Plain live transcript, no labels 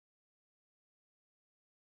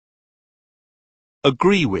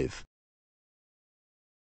Agree with.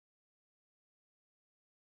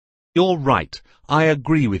 You're right. I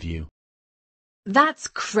agree with you. That's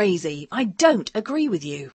crazy. I don't agree with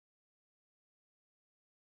you.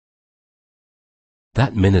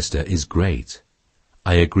 That minister is great.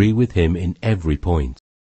 I agree with him in every point.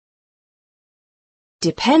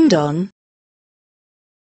 Depend on.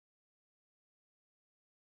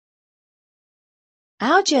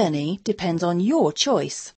 Our journey depends on your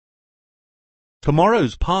choice.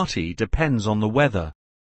 Tomorrow's party depends on the weather.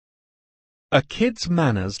 A kid's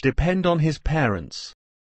manners depend on his parents.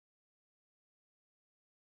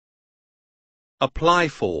 Apply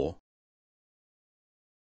for.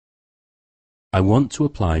 I want to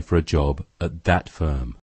apply for a job at that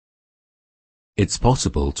firm. It's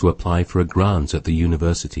possible to apply for a grant at the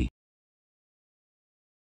university.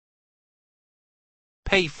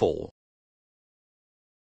 Pay for.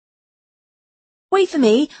 Wait for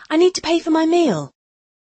me. I need to pay for my meal.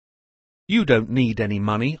 You don't need any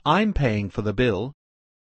money. I'm paying for the bill.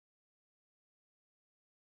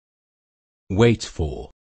 Wait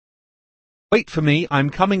for. Wait for me. I'm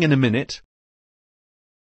coming in a minute.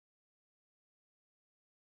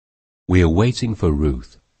 We are waiting for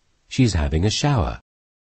Ruth. She's having a shower.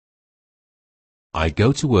 I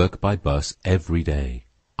go to work by bus every day.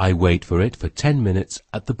 I wait for it for 10 minutes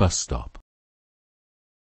at the bus stop.